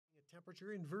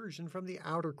temperature inversion from the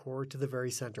outer core to the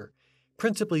very center,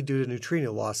 principally due to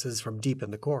neutrino losses from deep in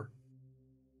the core.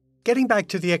 Getting back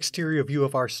to the exterior view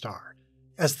of our star,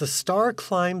 as the star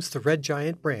climbs the red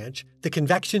giant branch, the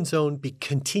convection zone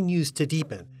continues to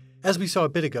deepen. As we saw a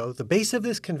bit ago, the base of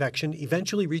this convection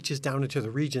eventually reaches down into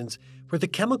the regions where the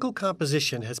chemical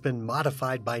composition has been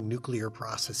modified by nuclear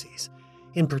processes.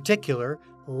 In particular,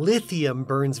 lithium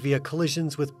burns via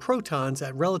collisions with protons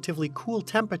at relatively cool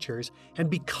temperatures, and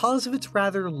because of its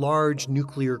rather large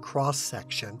nuclear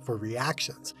cross-section for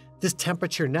reactions, this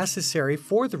temperature necessary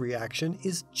for the reaction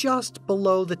is just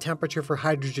below the temperature for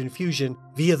hydrogen fusion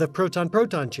via the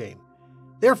proton-proton chain.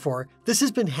 Therefore, this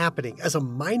has been happening as a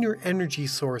minor energy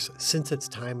source since its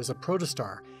time as a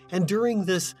protostar, and during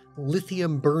this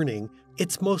lithium burning,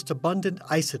 its most abundant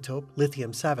isotope,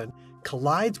 lithium-7,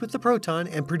 collides with the proton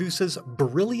and produces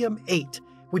beryllium-8,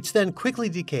 which then quickly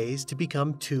decays to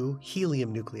become 2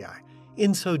 helium nuclei.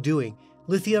 In so doing,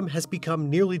 lithium has become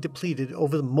nearly depleted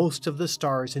over most of the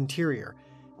star's interior.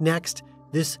 Next,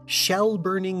 this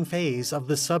shell-burning phase of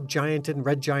the subgiant and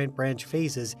red giant branch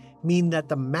phases mean that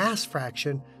the mass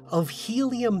fraction of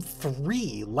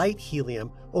helium-3, light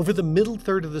helium, over the middle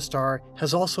third of the star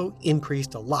has also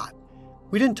increased a lot.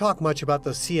 We didn't talk much about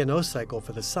the CNO cycle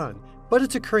for the Sun, but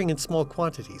it's occurring in small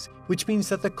quantities, which means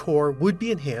that the core would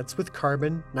be enhanced with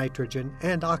carbon, nitrogen,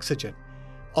 and oxygen.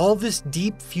 All this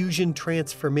deep fusion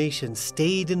transformation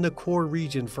stayed in the core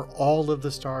region for all of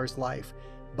the star's life,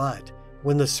 but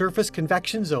when the surface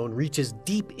convection zone reaches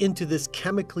deep into this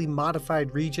chemically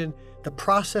modified region, the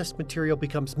processed material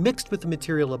becomes mixed with the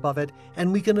material above it,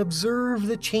 and we can observe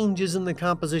the changes in the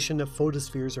composition of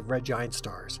photospheres of red giant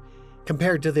stars,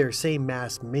 compared to their same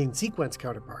mass main sequence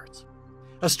counterparts.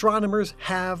 Astronomers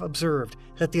have observed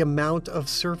that the amount of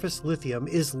surface lithium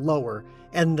is lower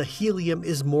and the helium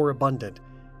is more abundant.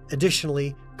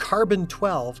 Additionally,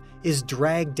 carbon-12 is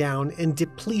dragged down and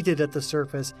depleted at the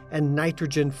surface, and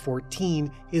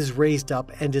nitrogen-14 is raised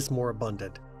up and is more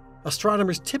abundant.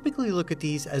 Astronomers typically look at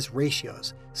these as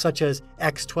ratios, such as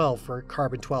X12 for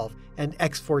carbon-12 and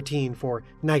X14 for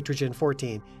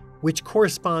nitrogen-14, which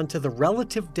correspond to the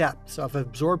relative depths of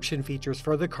absorption features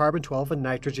for the carbon-12 and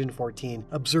nitrogen-14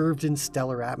 observed in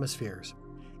stellar atmospheres.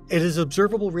 It is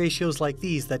observable ratios like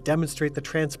these that demonstrate the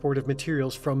transport of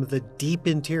materials from the deep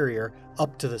interior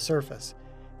up to the surface.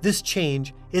 This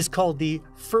change is called the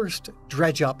first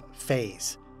dredge-up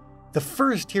phase. The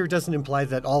first here doesn't imply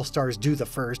that all stars do the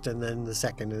first and then the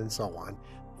second and so on.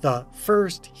 The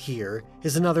first here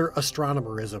is another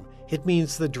astronomerism. It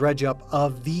means the dredge-up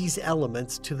of these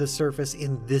elements to the surface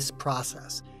in this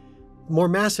process. More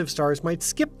massive stars might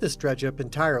skip this dredge-up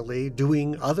entirely,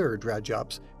 doing other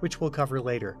dredge-ups, which we'll cover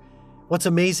later. What's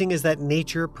amazing is that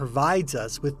nature provides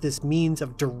us with this means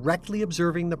of directly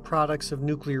observing the products of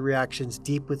nuclear reactions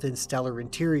deep within stellar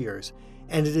interiors,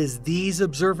 and it is these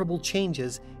observable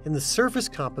changes in the surface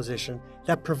composition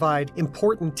that provide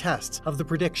important tests of the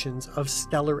predictions of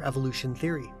stellar evolution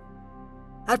theory.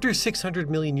 After 600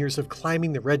 million years of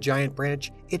climbing the red giant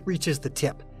branch, it reaches the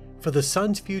tip. For the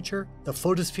Sun's future, the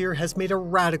photosphere has made a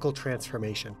radical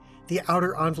transformation. The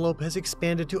outer envelope has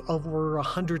expanded to over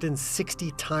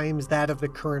 160 times that of the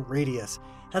current radius.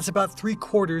 That's about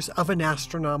 3/4 of an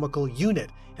astronomical unit,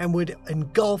 and would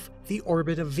engulf the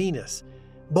orbit of Venus.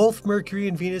 Both Mercury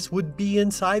and Venus would be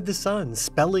inside the Sun,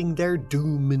 spelling their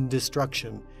doom and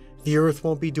destruction. The Earth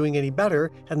won't be doing any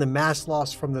better, and the mass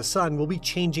loss from the Sun will be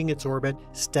changing its orbit,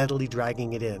 steadily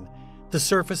dragging it in. The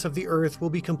surface of the Earth will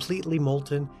be completely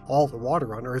molten, all the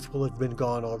water on Earth will have been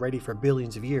gone already for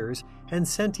billions of years, and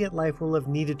sentient life will have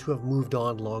needed to have moved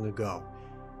on long ago.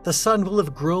 The Sun will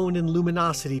have grown in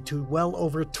luminosity to well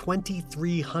over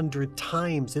 2,300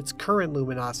 times its current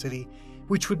luminosity,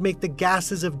 which would make the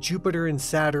gases of Jupiter and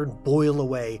Saturn boil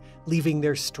away, leaving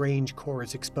their strange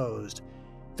cores exposed.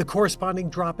 The corresponding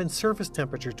drop in surface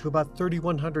temperature to about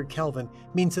 3,100 Kelvin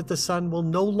means that the Sun will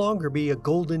no longer be a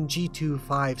golden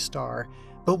G25 star,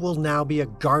 but will now be a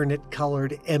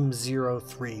garnet-colored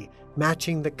M03,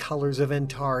 matching the colors of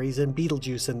Antares and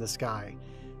Betelgeuse in the sky.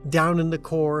 Down in the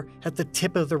core, at the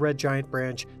tip of the red giant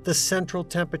branch, the central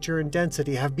temperature and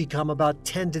density have become about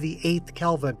 10 to the 8th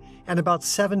Kelvin and about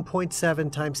 7.7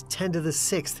 times 10 to the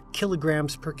 6th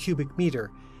kilograms per cubic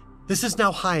meter. This is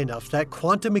now high enough that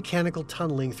quantum mechanical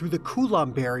tunneling through the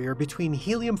Coulomb barrier between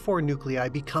helium-4 nuclei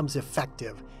becomes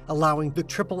effective, allowing the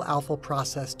triple alpha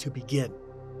process to begin.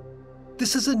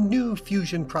 This is a new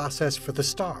fusion process for the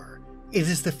star. It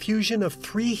is the fusion of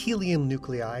 3 helium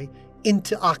nuclei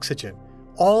into oxygen,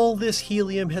 All this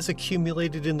helium has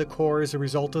accumulated in the core as a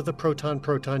result of the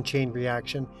proton-proton chain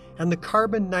reaction, and the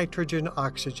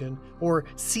carbon-nitrogen-oxygen, or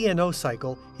CNO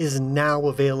cycle, is now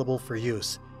available for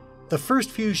use. The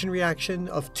first fusion reaction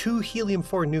of two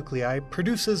helium-4 nuclei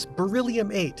produces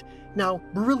beryllium-8. Now,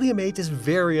 beryllium-8 is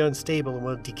very unstable and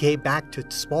will decay back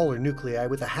to smaller nuclei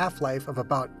with a half-life of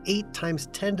about 8 times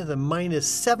 10 to the minus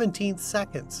 17th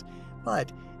seconds.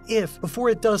 But if, before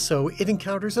it does so, it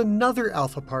encounters another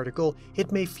alpha particle,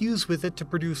 it may fuse with it to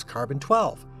produce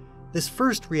carbon-12. This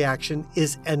first reaction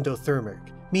is endothermic,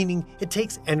 meaning it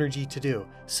takes energy to do.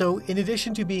 So in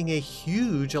addition to being a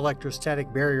huge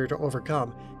electrostatic barrier to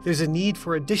overcome, there's a need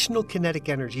for additional kinetic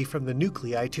energy from the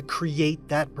nuclei to create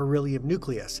that beryllium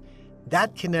nucleus.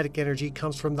 That kinetic energy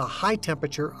comes from the high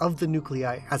temperature of the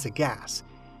nuclei as a gas.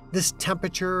 This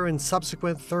temperature and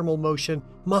subsequent thermal motion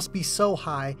must be so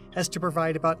high as to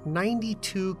provide about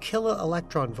 92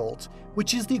 kiloelectron volts,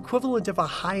 which is the equivalent of a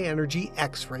high-energy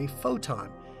X-ray photon.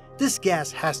 This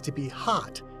gas has to be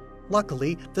hot.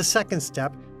 Luckily, the second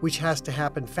step, which has to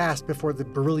happen fast before the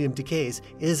beryllium decays,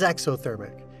 is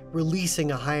exothermic,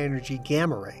 releasing a high-energy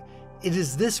gamma ray. It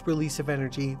is this release of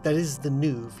energy that is the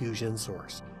new fusion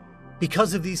source.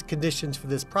 Because of these conditions for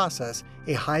this process,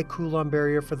 a high Coulomb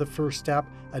barrier for the first step,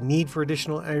 a need for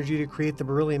additional energy to create the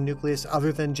beryllium nucleus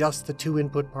other than just the two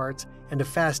input parts, and a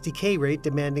fast decay rate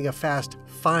demanding a fast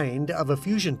find of a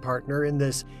fusion partner in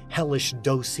this hellish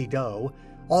do-si-do,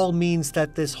 all means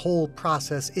that this whole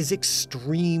process is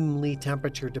extremely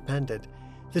temperature dependent.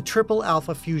 The triple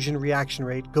alpha fusion reaction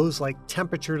rate goes like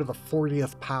temperature to the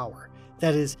 40th power.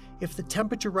 That is, if the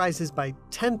temperature rises by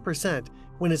 10%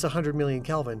 when it's 100 million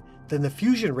Kelvin, then the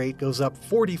fusion rate goes up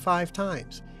 45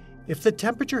 times. If the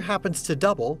temperature happens to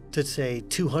double to, say,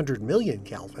 200 million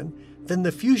Kelvin, then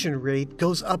the fusion rate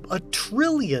goes up 1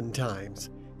 trillion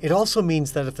times. It also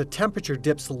means that if the temperature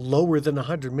dips lower than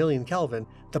 100 million Kelvin,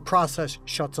 the process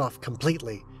shuts off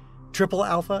completely. Triple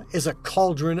alpha is a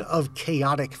cauldron of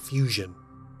chaotic fusion.